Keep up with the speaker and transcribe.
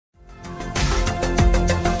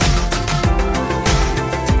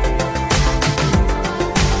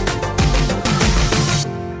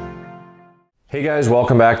Hey guys,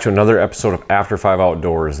 welcome back to another episode of After 5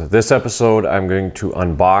 Outdoors. This episode I'm going to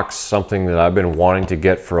unbox something that I've been wanting to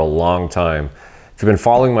get for a long time. If you've been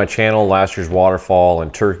following my channel, last year's waterfall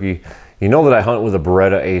and turkey, you know that I hunt with a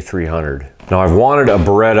Beretta A300. Now I've wanted a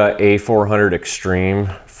Beretta A400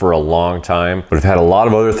 Xtreme for a long time, but I've had a lot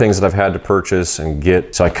of other things that I've had to purchase and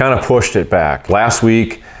get, so I kind of pushed it back. Last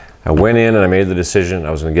week I went in and I made the decision I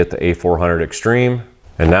was going to get the A400 Xtreme.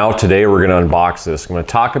 And now today we're going to unbox this. I'm going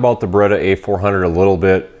to talk about the Beretta A400 a little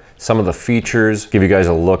bit, some of the features, give you guys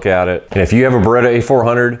a look at it. And if you have a Beretta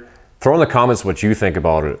A400, throw in the comments what you think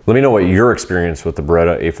about it. Let me know what your experience with the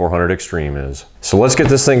Beretta A400 Xtreme is. So let's get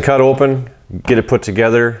this thing cut open, get it put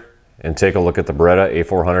together, and take a look at the Beretta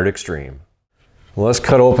A400 Xtreme. Well, let's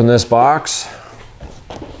cut open this box,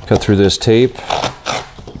 cut through this tape.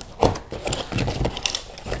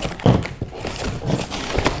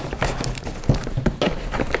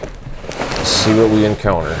 See what we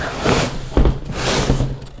encounter.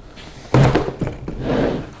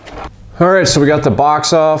 All right, so we got the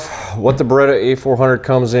box off. What the Beretta A400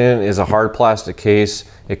 comes in is a hard plastic case.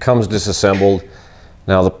 It comes disassembled.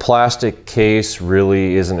 Now the plastic case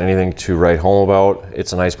really isn't anything to write home about.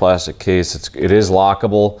 It's a nice plastic case. It is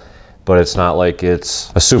lockable, but it's not like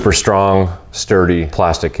it's a super strong, sturdy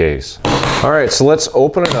plastic case. All right, so let's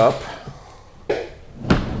open it up.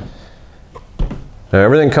 Now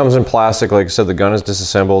everything comes in plastic. Like I said, the gun is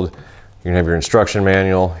disassembled. You're gonna have your instruction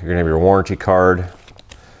manual, you're gonna have your warranty card.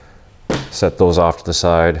 Set those off to the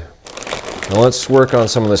side. Now let's work on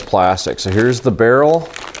some of this plastic. So here's the barrel.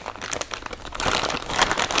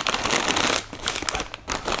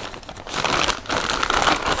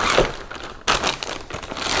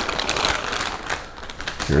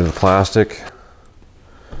 Here's the plastic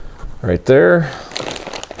right there.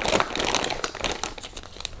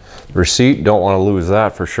 Receipt, don't want to lose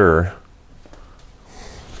that for sure.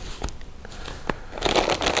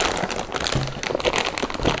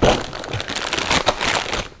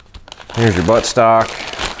 Here's your buttstock,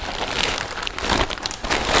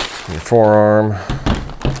 your forearm.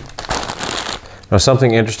 Now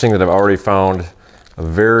something interesting that I've already found, a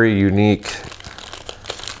very unique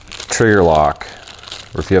trigger lock.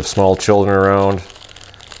 Or if you have small children around,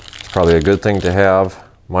 it's probably a good thing to have.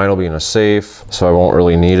 Mine will be in a safe, so I won't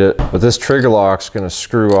really need it. But this trigger lock's gonna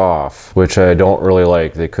screw off, which I don't really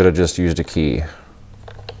like. They could have just used a key.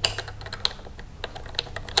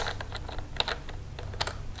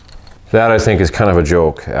 That I think is kind of a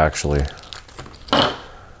joke, actually.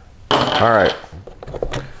 All right.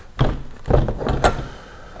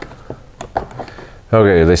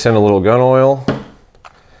 Okay, they send a little gun oil.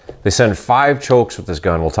 They send 5 chokes with this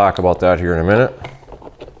gun. We'll talk about that here in a minute.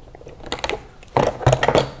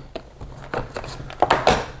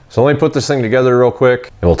 So let me put this thing together real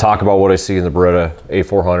quick and we'll talk about what I see in the Beretta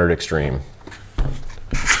A400 Xtreme.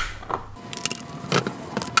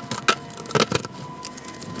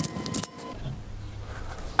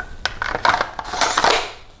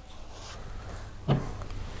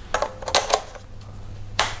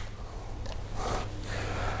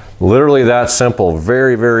 Literally that simple,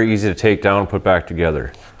 very, very easy to take down and put back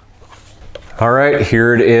together. All right,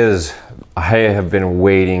 here it is. I have been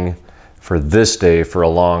waiting for this day for a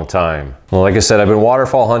long time. Well, like I said, I've been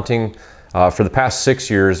waterfall hunting for the past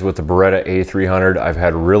 6 years with the Beretta A300. I've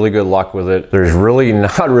had really good luck with it. There's really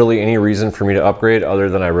not really any reason for me to upgrade other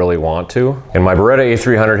than I really want to. And my Beretta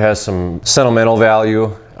A300 has some sentimental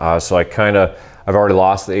value, so I've already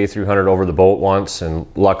lost the A300 over the boat once and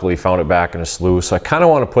luckily found it back in a slough. So I kind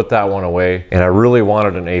of want to put that one away, and I really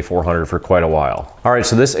wanted an A400 for quite a while. All right,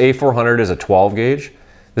 so this A400 is a 12 gauge.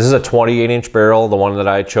 This is a 28-inch barrel, the one that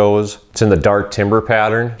I chose. It's in the dark timber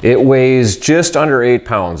pattern. It weighs just under 8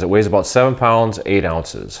 pounds. It weighs about 7 pounds, 8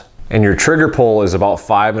 ounces. And your trigger pull is about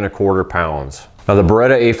 5¼ pounds. Now the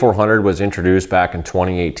Beretta A400 was introduced back in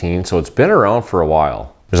 2018, so it's been around for a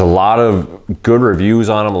while. There's a lot of good reviews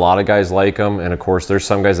on them. A lot of guys like them. And of course, there's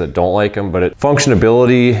some guys that don't like them, but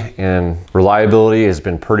functionability and reliability has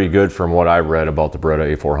been pretty good from what I've read about the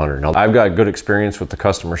Beretta A400. Now, I've got good experience with the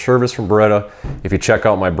customer service from Beretta. If you check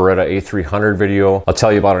out my Beretta A300 video, I'll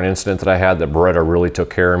tell you about an incident that I had that Beretta really took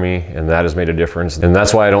care of me, and that has made a difference. And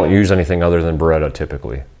that's why I don't use anything other than Beretta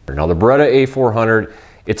typically. Now, the Beretta A400,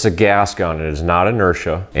 it's a gas gun, it is not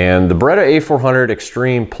inertia. And the Beretta A400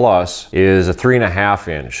 Xtreme Plus is a 3.5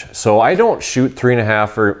 inch. So I don't shoot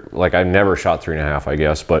 3.5, or like I never shot 3.5, I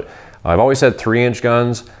guess, but I've always had 3-inch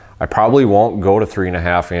guns. I probably won't go to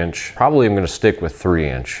 3.5 inch. Probably I'm gonna stick with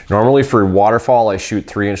 3-inch. Normally for waterfall, I shoot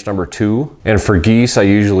 3-inch number 2. And for geese, I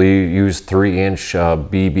usually use 3-inch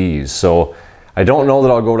BBs. So I don't know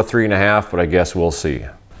that I'll go to 3.5, but I guess we'll see.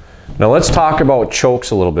 Now let's talk about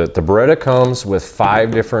chokes a little bit. The Beretta comes with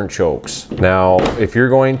 5 different chokes. Now, if you're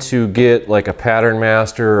going to get like a Pattern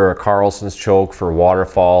Master or a Carlson's choke for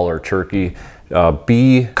waterfall or turkey,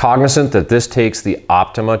 be cognizant that this takes the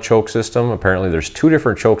Optima choke system. Apparently there's 2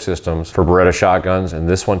 different choke systems for Beretta shotguns, and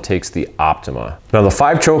this one takes the Optima. Now the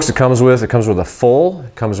 5 chokes it comes with a full,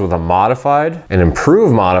 it comes with a modified, an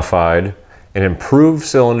improved modified, an improved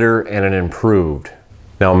cylinder, and an improved.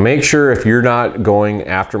 Now make sure if you're not going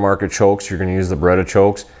aftermarket chokes, you're gonna use the Beretta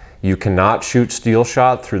chokes, you cannot shoot steel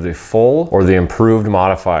shot through the full or the improved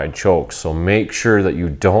modified chokes. So make sure that you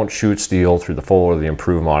don't shoot steel through the full or the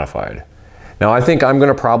improved modified. Now I think I'm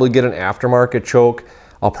gonna probably get an aftermarket choke.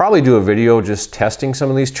 I'll probably do a video just testing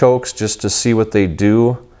some of these chokes just to see what they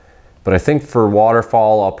do. But I think for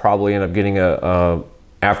waterfall, I'll probably end up getting a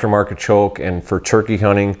aftermarket choke, and for turkey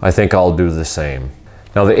hunting, I think I'll do the same.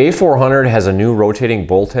 Now the A400 has a new rotating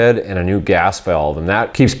bolt head and a new gas valve, and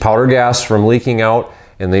that keeps powder gas from leaking out.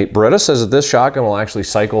 And the Beretta says that this shotgun will actually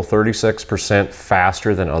cycle 36%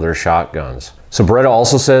 faster than other shotguns. So Beretta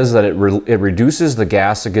also says that it reduces the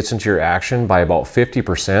gas that gets into your action by about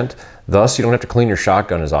 50%. Thus, you don't have to clean your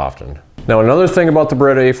shotgun as often. Now another thing about the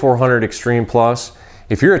Beretta A400 Xtreme Plus,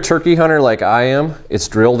 if you're a turkey hunter like I am, it's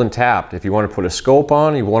drilled and tapped. If you want to put a scope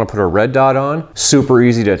on, you want to put a red dot on, super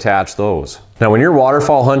easy to attach those. Now when you're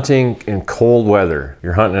waterfall hunting in cold weather,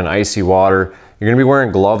 you're hunting in icy water, you're going to be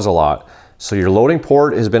wearing gloves a lot. So your loading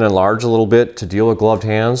port has been enlarged a little bit to deal with gloved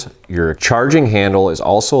hands. Your charging handle is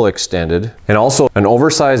also extended, and also an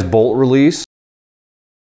oversized bolt release.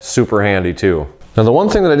 Super handy too. Now the one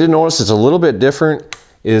thing that I did notice is a little bit different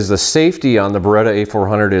is the safety on the Beretta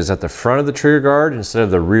A400 is at the front of the trigger guard instead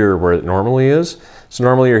of the rear where it normally is. So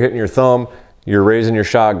normally you're hitting your thumb, you're raising your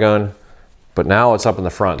shotgun, but now it's up in the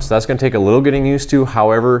front. So that's gonna take a little getting used to.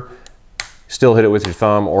 However, still hit it with your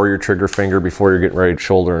thumb or your trigger finger before you're getting ready to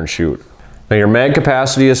shoulder and shoot. Now your mag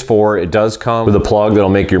capacity is 4. It does come with a plug that'll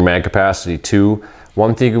make your mag capacity 2.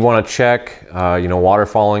 One thing you want to check, you know,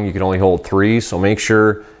 waterfalling, you can only hold 3. So make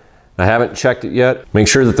sure, I haven't checked it yet, make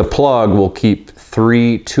sure that the plug will keep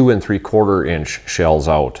 3 2 3/4 inch shells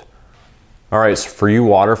out. All right, so for you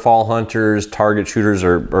waterfall hunters, target shooters,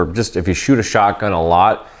 or just if you shoot a shotgun a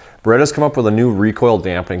lot, Beretta's come up with a new recoil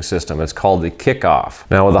dampening system. It's called the Kickoff.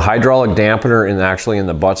 Now with a hydraulic dampener actually in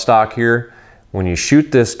the buttstock here, when you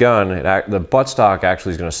shoot this gun, the buttstock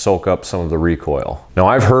actually is going to soak up some of the recoil. Now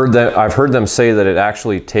I've heard them say that it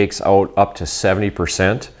actually takes out up to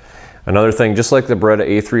 70%. Another thing, just like the Beretta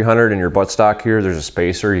A300 in your buttstock here, there's a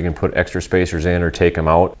spacer. You can put extra spacers in or take them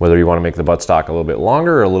out, whether you want to make the buttstock a little bit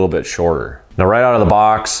longer or a little bit shorter. Now right out of the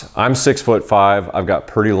box, I'm 6'5". I've got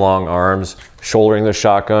pretty long arms. Shouldering this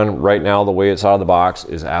shotgun right now, the way it's out of the box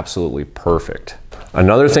is absolutely perfect.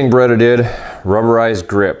 Another thing Beretta did, rubberized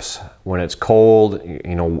grips. When it's cold,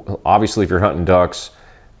 you know, obviously if you're hunting ducks,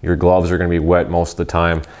 your gloves are going to be wet most of the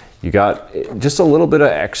time. You got just a little bit of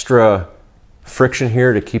extra friction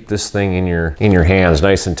here to keep this thing in your hands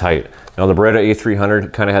nice and tight. Now the Beretta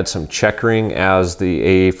A300 kind of had some checkering as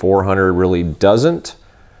the A400 really doesn't.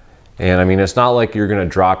 And I mean, it's not like you're going to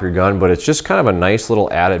drop your gun, but it's just kind of a nice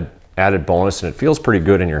little added bonus, and it feels pretty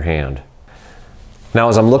good in your hand. Now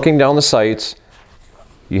as I'm looking down the sights,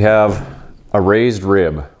 you have a raised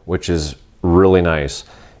rib, which is really nice.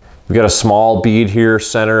 We've got a small bead here,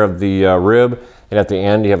 center of the rib, and at the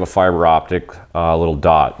end you have a fiber optic little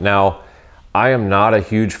dot. Now, I am not a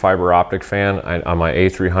huge fiber optic fan. On my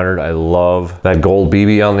A300, I love that gold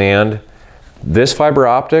BB on the end. This fiber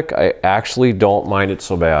optic, I actually don't mind it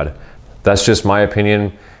so bad. That's just my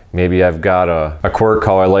opinion. Maybe I've got a quirk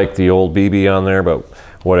how I like the old BB on there, but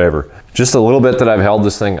whatever. Just a little bit that I've held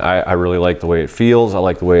this thing, I really like the way it feels. I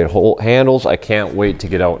like the way it handles. I can't wait to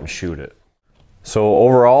get out and shoot it. So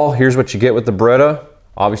overall, here's what you get with the Beretta.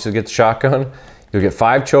 Obviously, you get the shotgun. You'll get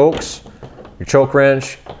 5 chokes, your choke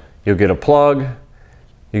wrench, you'll get a plug,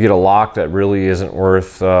 you get a lock that really isn't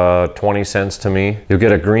worth 20 cents to me. You'll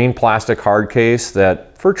get a green plastic hard case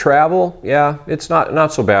that for travel, yeah, it's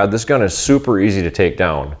not so bad. This gun is super easy to take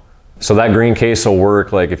down. So that green case will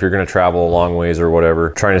work like if you're gonna travel a long ways or whatever,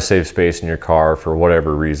 trying to save space in your car for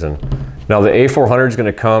whatever reason. Now the A400 is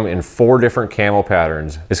gonna come in 4 different camo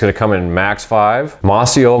patterns. It's gonna come in Max 5,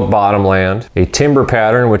 Mossy Oak Bottomland, a timber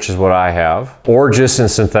pattern, which is what I have, or just in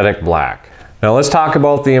synthetic black. Now let's talk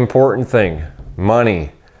about the important thing,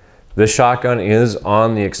 money. This shotgun is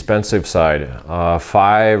on the expensive side.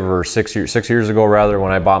 5 or 6 years ago rather,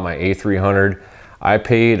 when I bought my A300, I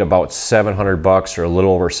paid about $700 or a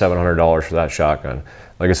little over $700 for that shotgun.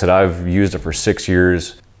 Like I said, I've used it for 6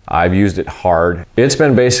 years. I've used it hard. It's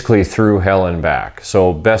been basically through hell and back.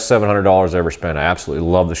 So best $700 I ever spent. I absolutely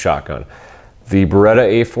love the shotgun. the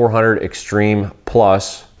Beretta A400 Xtreme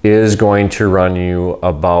Plus is going to run you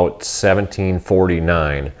about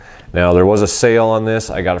 $1749. Now there was a sale on this.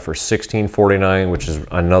 I got it for $1649, which is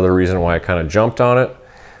another reason why I kind of jumped on it.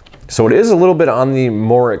 So it is a little bit on the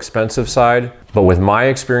more expensive side, but with my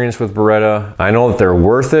experience with Beretta, I know that they're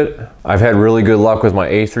worth it. I've had really good luck with my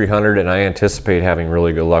A300, and I anticipate having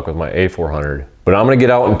really good luck with my A400. But I'm gonna get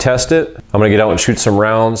out and test it. I'm gonna get out and shoot some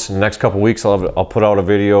rounds. In the next couple weeks, I'll put out a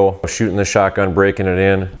video of shooting the shotgun, breaking it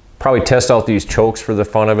in. Probably test out these chokes for the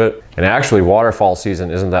fun of it. And actually, waterfall season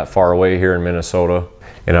isn't that far away here in Minnesota.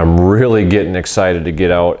 And I'm really getting excited to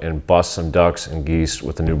get out and bust some ducks and geese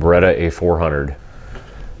with the new Beretta A400.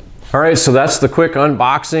 All right, so that's the quick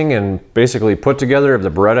unboxing and basically put together of the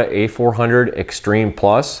Beretta A400 Xtreme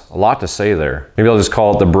Plus. A lot to say there. Maybe I'll just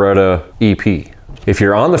call it the Beretta EP. If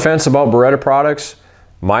you're on the fence about Beretta products,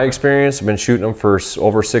 my experience, I've been shooting them for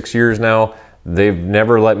over 6 years now. They've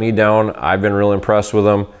never let me down. I've been real impressed with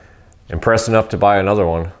them. Impressed enough to buy another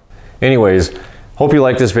one. Anyways, hope you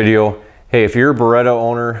like this video. Hey, if you're a Beretta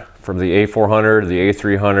owner from the A400, the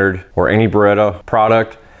A300, or any Beretta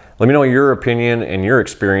product, let me know your opinion and your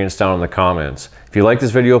experience down in the comments. If you like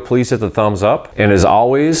this video, please hit the thumbs up. And as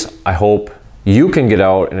always, I hope you can get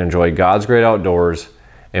out and enjoy God's great outdoors,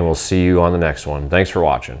 and we'll see you on the next one. Thanks for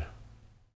watching.